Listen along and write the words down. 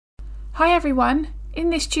Hi everyone, in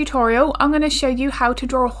this tutorial I'm going to show you how to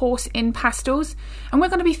draw a horse in pastels, and we're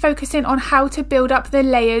going to be focusing on how to build up the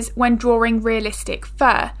layers when drawing realistic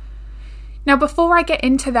fur. Now before I get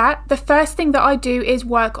into that, the first thing that I do is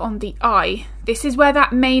work on the eye. This is where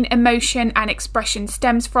that main emotion and expression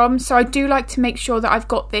stems from, so I do like to make sure that I've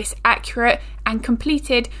got this accurate and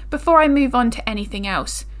completed before I move on to anything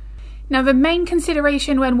else. Now the main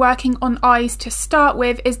consideration when working on eyes to start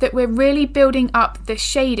with is that we're really building up the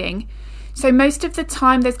shading. So most of the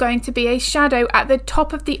time there's going to be a shadow at the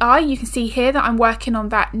top of the eye. You can see here that I'm working on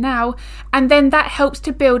that now, and then that helps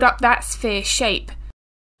to build up that sphere shape.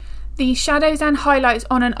 The shadows and highlights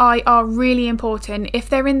on an eye are really important. If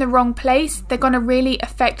they're in the wrong place, they're going to really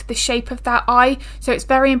affect the shape of that eye, so it's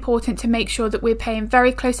very important to make sure that we're paying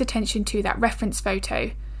very close attention to that reference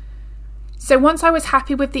photo. So once I was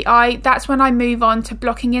happy with the eye, that's when I move on to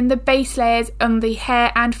blocking in the base layers on the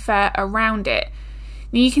hair and fur around it.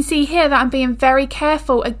 Now you can see here that I'm being very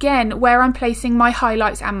careful again where I'm placing my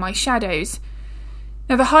highlights and my shadows.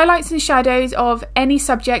 Now the highlights and shadows of any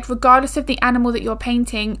subject, regardless of the animal that you're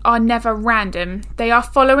painting, are never random. They are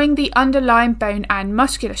following the underlying bone and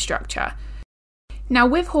muscular structure. Now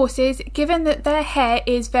with horses, given that their hair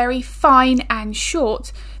is very fine and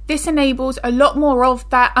short, this enables a lot more of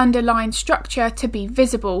that underlying structure to be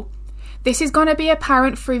visible. This is going to be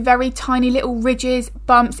apparent through very tiny little ridges,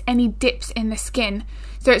 bumps, any dips in the skin.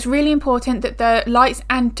 So it's really important that the lights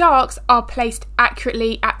and darks are placed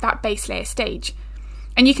accurately at that base layer stage.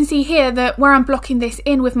 And you can see here that where I'm blocking this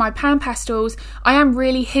in with my pan pastels, I am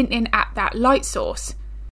really hinting at that light source.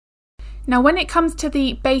 Now when it comes to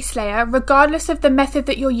the base layer, regardless of the method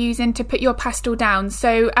that you're using to put your pastel down,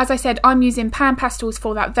 so as I said, I'm using pan pastels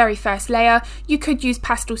for that very first layer. You could use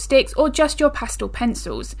pastel sticks or just your pastel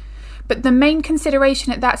pencils. But the main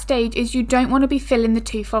consideration at that stage is you don't want to be filling the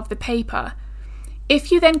tooth of the paper.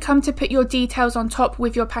 If you then come to put your details on top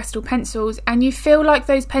with your pastel pencils and you feel like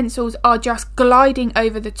those pencils are just gliding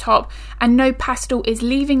over the top and no pastel is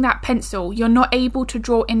leaving that pencil, you're not able to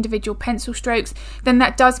draw individual pencil strokes, then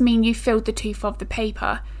that does mean you filled the tooth of the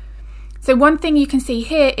paper. So one thing you can see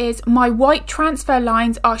here is my white transfer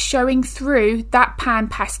lines are showing through that pan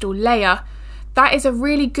pastel layer. That is a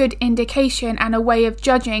really good indication and a way of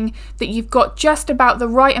judging that you've got just about the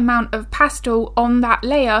right amount of pastel on that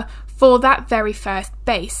layer for that very first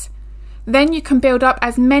base. Then you can build up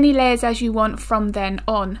as many layers as you want from then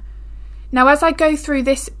on. Now as I go through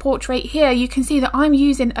this portrait here, you can see that I'm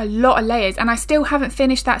using a lot of layers and I still haven't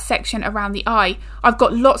finished that section around the eye. I've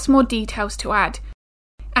got lots more details to add.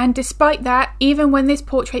 And despite that, even when this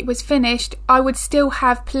portrait was finished, I would still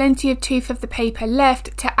have plenty of tooth of the paper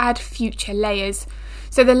left to add future layers.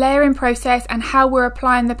 So the layering process and how we're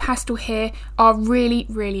applying the pastel here are really,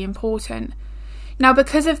 really important. Now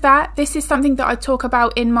because of that, this is something that I talk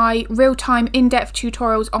about in my real-time in-depth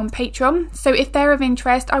tutorials on Patreon. So if they're of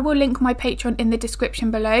interest, I will link my Patreon in the description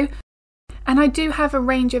below. And I do have a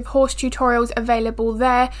range of horse tutorials available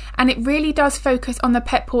there, and it really does focus on the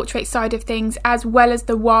pet portrait side of things as well as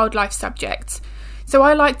the wildlife subjects. So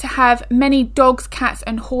I like to have many dogs, cats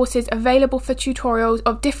and horses available for tutorials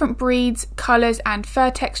of different breeds, colours and fur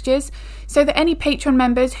textures, so that any Patreon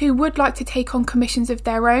members who would like to take on commissions of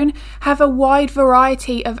their own have a wide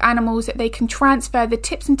variety of animals that they can transfer the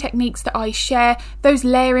tips and techniques that I share, those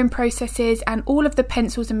layering processes and all of the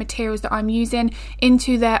pencils and materials that I'm using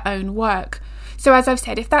into their own work. So as I've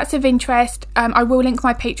said, if that's of interest, I will link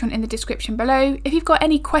my Patreon in the description below. If you've got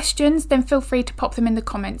any questions, then feel free to pop them in the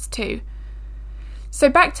comments too. So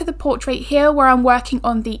back to the portrait here where I'm working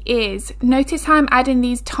on the ears. Notice how I'm adding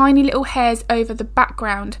these tiny little hairs over the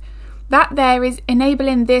background. That there is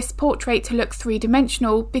enabling this portrait to look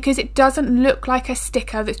three-dimensional because it doesn't look like a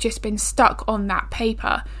sticker that's just been stuck on that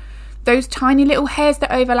paper. Those tiny little hairs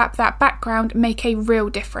that overlap that background make a real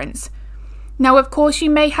difference. Now of course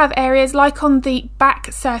you may have areas like on the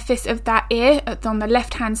back surface of that ear on the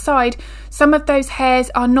left hand side, some of those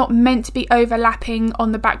hairs are not meant to be overlapping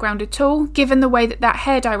on the background at all given the way that that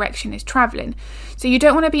hair direction is travelling. So you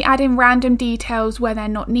don't want to be adding random details where they're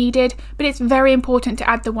not needed, but it's very important to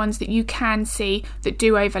add the ones that you can see that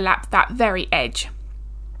do overlap that very edge.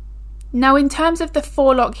 Now in terms of the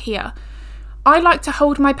forelock here, I like to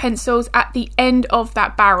hold my pencils at the end of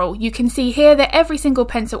that barrel. You can see here that every single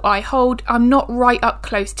pencil I hold, I'm not right up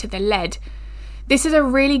close to the lead. This is a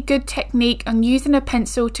really good technique on using a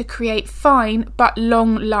pencil to create fine but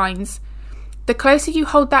long lines. The closer you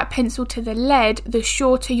hold that pencil to the lead, the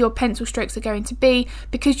shorter your pencil strokes are going to be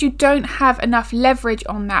because you don't have enough leverage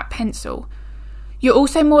on that pencil. You're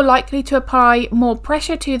also more likely to apply more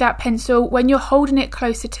pressure to that pencil when you're holding it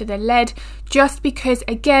closer to the lead, just because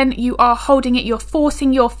again you are holding it, you're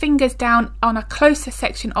forcing your fingers down on a closer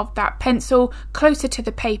section of that pencil, closer to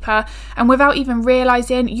the paper, and without even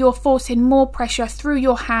realising you're forcing more pressure through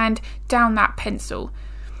your hand down that pencil.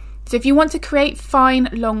 So if you want to create fine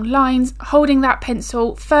long lines, holding that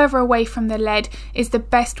pencil further away from the lead is the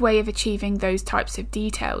best way of achieving those types of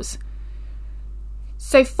details.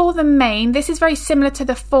 So for the mane, this is very similar to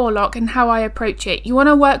the forelock and how I approach it. You want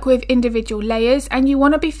to work with individual layers and you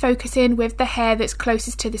want to be focusing with the hair that's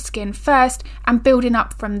closest to the skin first and building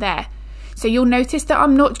up from there. So you'll notice that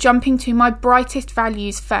I'm not jumping to my brightest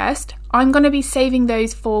values first. I'm going to be saving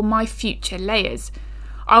those for my future layers.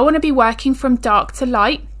 I want to be working from dark to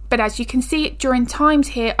light, but as you can see during times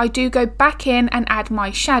here, I do go back in and add my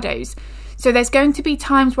shadows. So there's going to be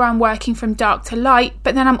times where I'm working from dark to light,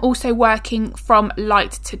 but then I'm also working from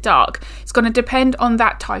light to dark. It's going to depend on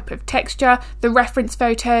that type of texture, the reference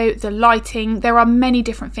photo, the lighting. There are many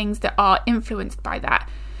different things that are influenced by that.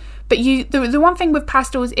 But the one thing with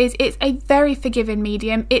pastels is it's a very forgiving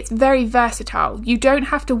medium. It's very versatile. You don't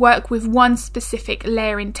have to work with one specific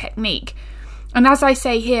layering technique. And as I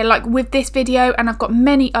say here, like with this video, and I've got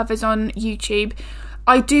many others on YouTube,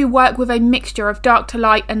 I do work with a mixture of dark to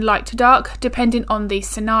light and light to dark, depending on the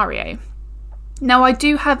scenario. Now I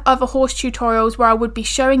do have other horse tutorials where I would be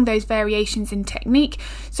showing those variations in technique,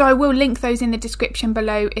 so I will link those in the description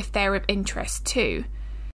below if they're of interest too.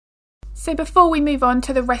 So before we move on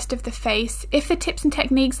to the rest of the face, if the tips and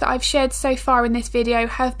techniques that I've shared so far in this video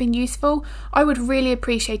have been useful, I would really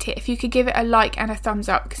appreciate it if you could give it a like and a thumbs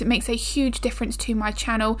up, because it makes a huge difference to my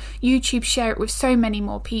channel. YouTube share it with so many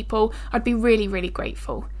more people. I'd be really, really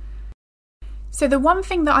grateful. So the one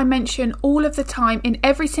thing that I mention all of the time in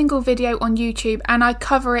every single video on YouTube, and I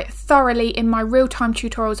cover it thoroughly in my real-time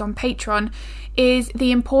tutorials on Patreon, is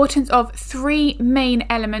the importance of 3 main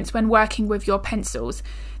elements when working with your pencils.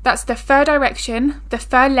 That's the fur direction, the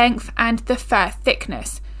fur length, and the fur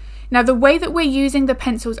thickness. Now the way that we're using the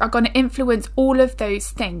pencils are going to influence all of those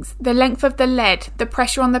things. The length of the lead, the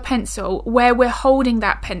pressure on the pencil, where we're holding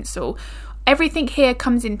that pencil, everything here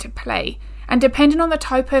comes into play. And depending on the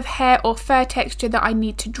type of hair or fur texture that I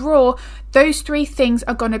need to draw, those 3 things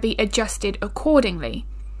are going to be adjusted accordingly.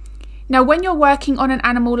 Now when you're working on an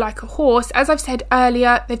animal like a horse, as I've said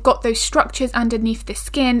earlier, they've got those structures underneath the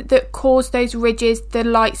skin that cause those ridges, the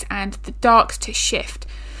lights and the darks to shift.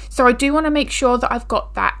 So I do want to make sure that I've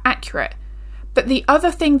got that accurate. But the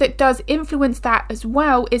other thing that does influence that as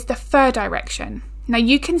well is the fur direction. Now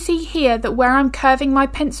you can see here that where I'm curving my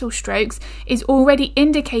pencil strokes is already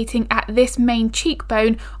indicating at this main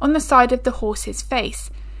cheekbone on the side of the horse's face.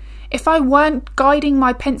 If I weren't guiding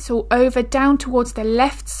my pencil over down towards the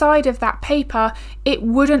left side of that paper, it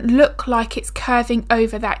wouldn't look like it's curving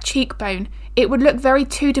over that cheekbone. It would look very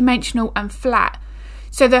two-dimensional and flat.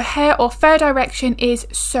 So the hair or fur direction is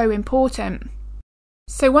so important.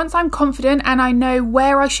 So once I'm confident and I know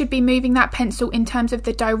where I should be moving that pencil in terms of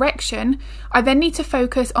the direction, I then need to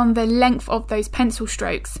focus on the length of those pencil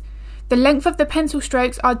strokes. The length of the pencil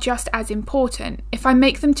strokes are just as important. If I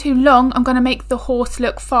make them too long, I'm going to make the horse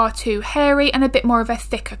look far too hairy and a bit more of a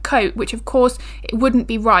thicker coat, which of course it wouldn't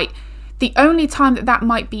be right. The only time that that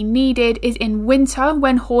might be needed is in winter,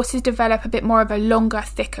 when horses develop a bit more of a longer,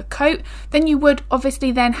 thicker coat. Then you would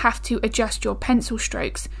obviously then have to adjust your pencil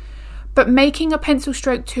strokes. But making a pencil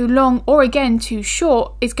stroke too long or again too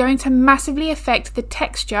short is going to massively affect the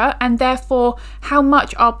texture and therefore how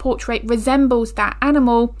much our portrait resembles that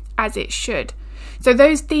animal as it should. So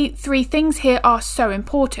those 3 things here are so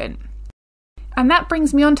important. And that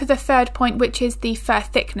brings me on to the third point, which is the fur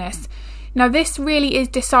thickness. Now this really is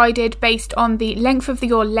decided based on the length of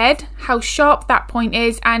your lead, how sharp that point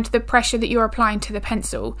is, and the pressure that you're applying to the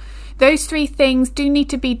pencil. Those 3 things do need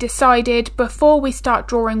to be decided before we start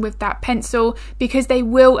drawing with that pencil, because they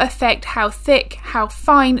will affect how thick, how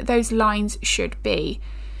fine those lines should be.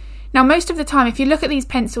 Now most of the time, if you look at these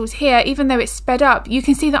pencils here, even though it's sped up, you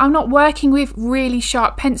can see that I'm not working with really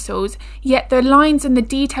sharp pencils, yet the lines and the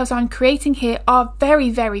details I'm creating here are very,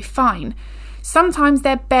 very fine. Sometimes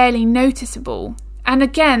they're barely noticeable. And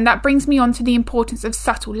again, that brings me on to the importance of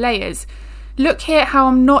subtle layers. Look here how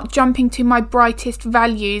I'm not jumping to my brightest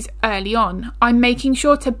values early on. I'm making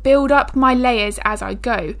sure to build up my layers as I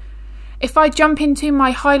go. If I jump into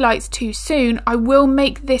my highlights too soon, I will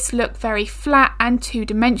make this look very flat and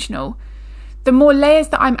two-dimensional. The more layers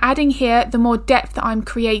that I'm adding here, the more depth that I'm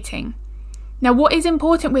creating. Now what is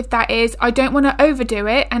important with that is I don't want to overdo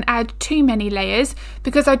it and add too many layers,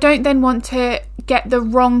 because I don't then want to get the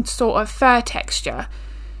wrong sort of fur texture.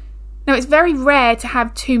 Now, it's very rare to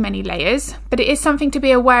have too many layers, but it is something to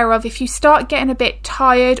be aware of if you start getting a bit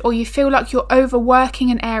tired or you feel like you're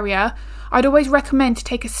overworking an area. I'd always recommend to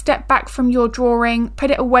take a step back from your drawing,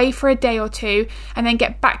 put it away for a day or two, and then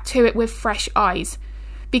get back to it with fresh eyes.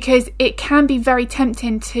 Because it can be very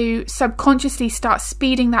tempting to subconsciously start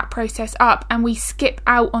speeding that process up, and we skip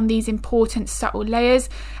out on these important subtle layers,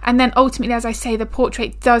 and then ultimately, as I say, the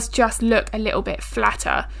portrait does just look a little bit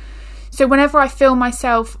flatter. So whenever I feel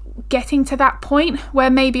myself getting to that point where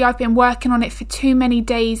maybe I've been working on it for too many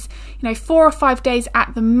days, 4 or 5 days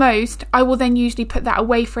at the most, I will then usually put that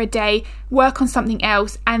away for a day, work on something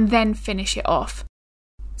else, and then finish it off.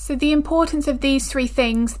 So the importance of these three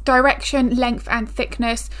things, direction, length and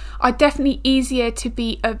thickness, are definitely easier to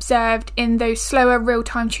be observed in those slower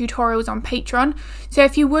real-time tutorials on Patreon. So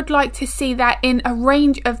if you would like to see that in a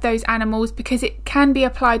range of those animals, because it can be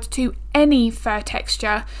applied to any fur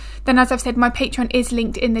texture, then as I've said, my Patreon is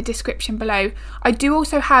linked in the description below. I do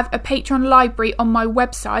also have a Patreon library on my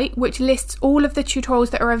website which lists all of the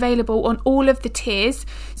tutorials that are available on all of the tiers,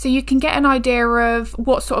 so you can get an idea of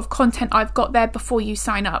what sort of content I've got there before you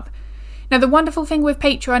sign up. Now, the wonderful thing with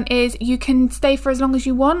Patreon is you can stay for as long as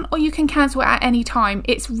you want, or you can cancel at any time.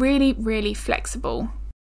 It's really, really flexible.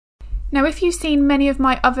 Now, if you've seen many of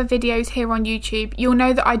my other videos here on YouTube, you'll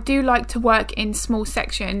know that I do like to work in small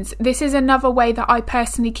sections. This is another way that I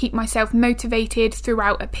personally keep myself motivated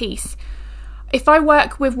throughout a piece. If I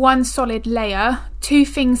work with one solid layer, two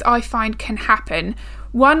things I find can happen.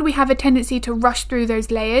 One, we have a tendency to rush through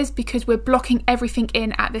those layers because we're blocking everything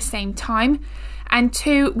in at the same time. And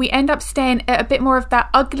two, we end up staying at a bit more of that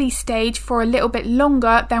ugly stage for a little bit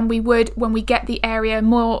longer than we would when we get the area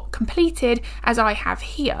more completed, as I have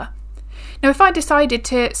here. Now, if I decided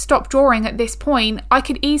to stop drawing at this point, I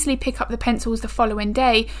could easily pick up the pencils the following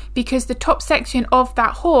day because the top section of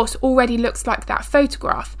that horse already looks like that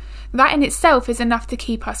photograph. That in itself is enough to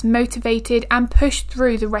keep us motivated and push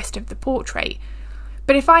through the rest of the portrait.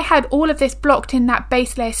 But if I had all of this blocked in that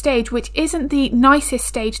base layer stage, which isn't the nicest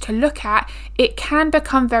stage to look at, it can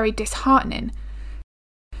become very disheartening.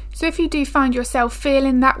 So if you do find yourself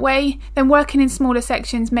feeling that way, then working in smaller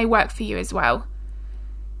sections may work for you as well.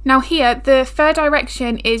 Now here, the fur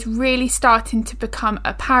direction is really starting to become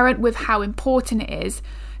apparent with how important it is.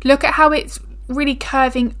 Look at how it's really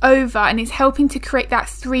curving over and it's helping to create that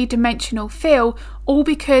three-dimensional feel, all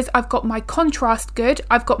because I've got my contrast good,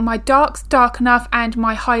 I've got my darks dark enough and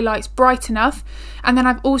my highlights bright enough, and then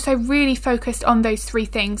I've also really focused on those three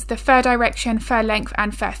things: the fur direction, fur length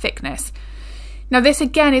and fur thickness. Now this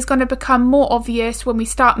again is going to become more obvious when we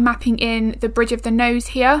start mapping in the bridge of the nose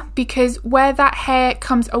here, because where that hair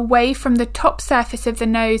comes away from the top surface of the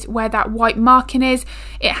nose where that white marking is,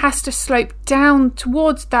 it has to slope down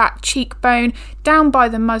towards that cheekbone, down by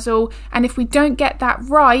the muzzle, and if we don't get that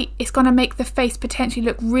right, it's going to make the face potentially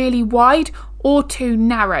look really wide or too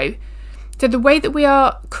narrow. So the way that we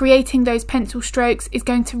are creating those pencil strokes is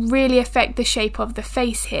going to really affect the shape of the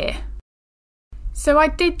face here. So I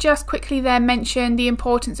did just quickly there mention the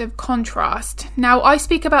importance of contrast. Now I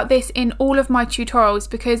speak about this in all of my tutorials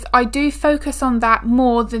because I do focus on that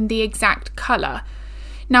more than the exact colour.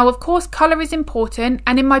 Now of course colour is important,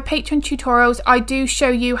 and in my Patreon tutorials I do show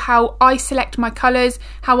you how I select my colours,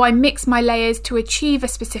 how I mix my layers to achieve a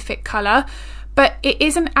specific colour, but it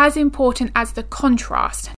isn't as important as the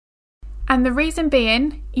contrast. And the reason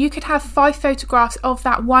being, you could have 5 photographs of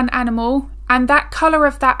that one animal, and that colour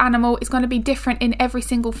of that animal is going to be different in every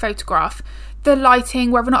single photograph. The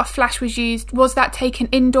lighting, whether or not a flash was used, was that taken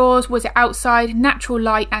indoors, was it outside, natural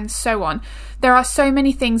light, and so on. There are so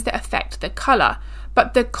many things that affect the colour,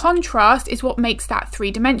 but the contrast is what makes that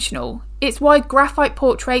three-dimensional. It's why graphite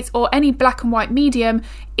portraits or any black and white medium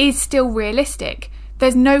is still realistic.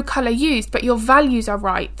 There's no colour used, but your values are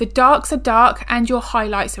right. The darks are dark and your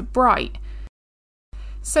highlights are bright.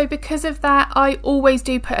 So because of that, I always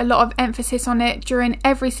do put a lot of emphasis on it during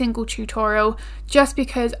every single tutorial, just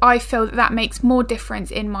because I feel that that makes more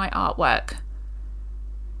difference in my artwork.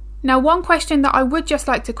 Now, one question that I would just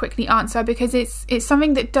like to quickly answer, because it's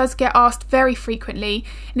something that does get asked very frequently,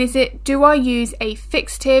 and is do I use a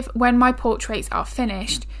fixative when my portraits are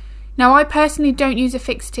finished? Now, I personally don't use a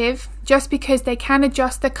fixative just because they can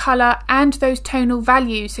adjust the colour and those tonal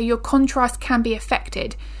values, so your contrast can be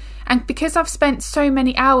affected. And because I've spent so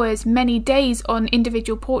many hours, many days on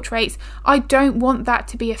individual portraits, I don't want that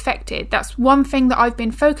to be affected. That's one thing that I've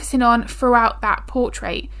been focusing on throughout that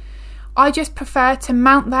portrait. I just prefer to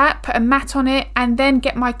mount that, put a mat on it, and then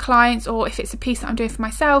get my clients, or if it's a piece that I'm doing for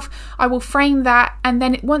myself, I will frame that, and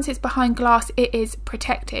then once it's behind glass, it is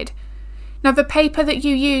protected. Now the paper that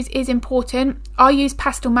you use is important. I use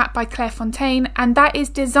Pastelmat by Clairefontaine, and that is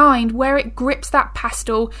designed where it grips that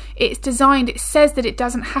pastel. It's designed, it says that it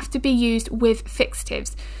doesn't have to be used with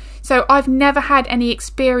fixatives. So I've never had any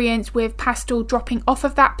experience with pastel dropping off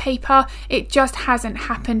of that paper. It just hasn't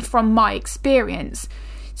happened from my experience.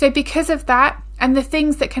 So because of that, and the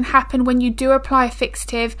things that can happen when you do apply a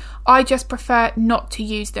fixative, I just prefer not to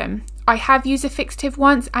use them. I have used a fixative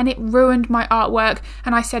once and it ruined my artwork,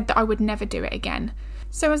 and I said that I would never do it again.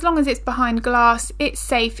 So as long as it's behind glass, it's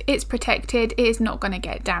safe, it's protected, it is not going to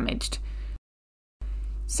get damaged.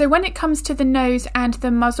 So when it comes to the nose and the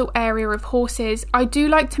muzzle area of horses, I do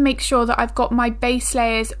like to make sure that I've got my base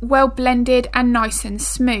layers well blended and nice and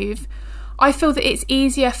smooth. I feel that it's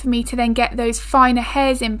easier for me to then get those finer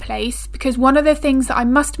hairs in place, because one of the things that I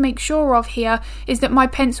must make sure of here is that my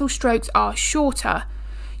pencil strokes are shorter.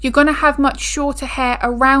 You're going to have much shorter hair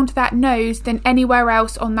around that nose than anywhere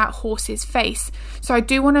else on that horse's face. So I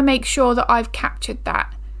do want to make sure that I've captured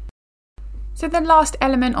that. So the last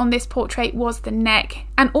element on this portrait was the neck,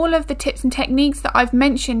 and all of the tips and techniques that I've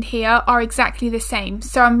mentioned here are exactly the same.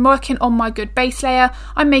 So I'm working on my good base layer,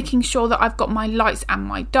 I'm making sure that I've got my lights and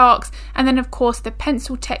my darks, and then of course the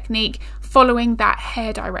pencil technique following that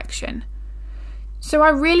hair direction. So I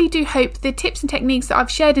really do hope the tips and techniques that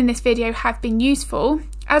I've shared in this video have been useful.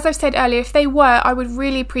 As I've said earlier, if they were, I would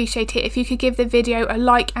really appreciate it if you could give the video a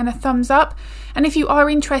like and a thumbs up. And if you are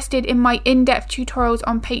interested in my in-depth tutorials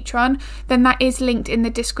on Patreon, then that is linked in the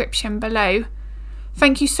description below.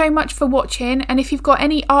 Thank you so much for watching, and if you've got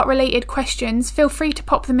any art related questions, feel free to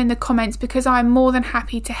pop them in the comments, because I'm more than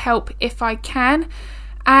happy to help if I can.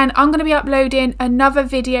 And I'm going to be uploading another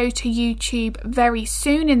video to YouTube very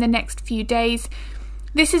soon, in the next few days.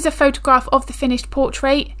 This is a photograph of the finished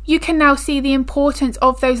portrait. You can now see the importance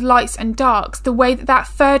of those lights and darks, the way that that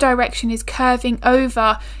fur direction is curving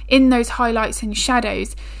over in those highlights and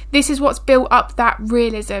shadows. This is what's built up that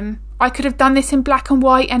realism. I could have done this in black and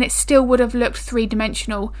white and it still would have looked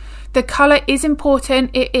three-dimensional. The colour is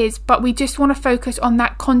important, it is, but we just want to focus on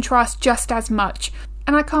that contrast just as much.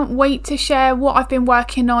 And I can't wait to share what I've been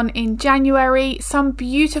working on in January, some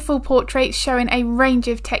beautiful portraits showing a range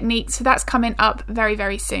of techniques, so that's coming up very,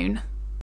 very soon.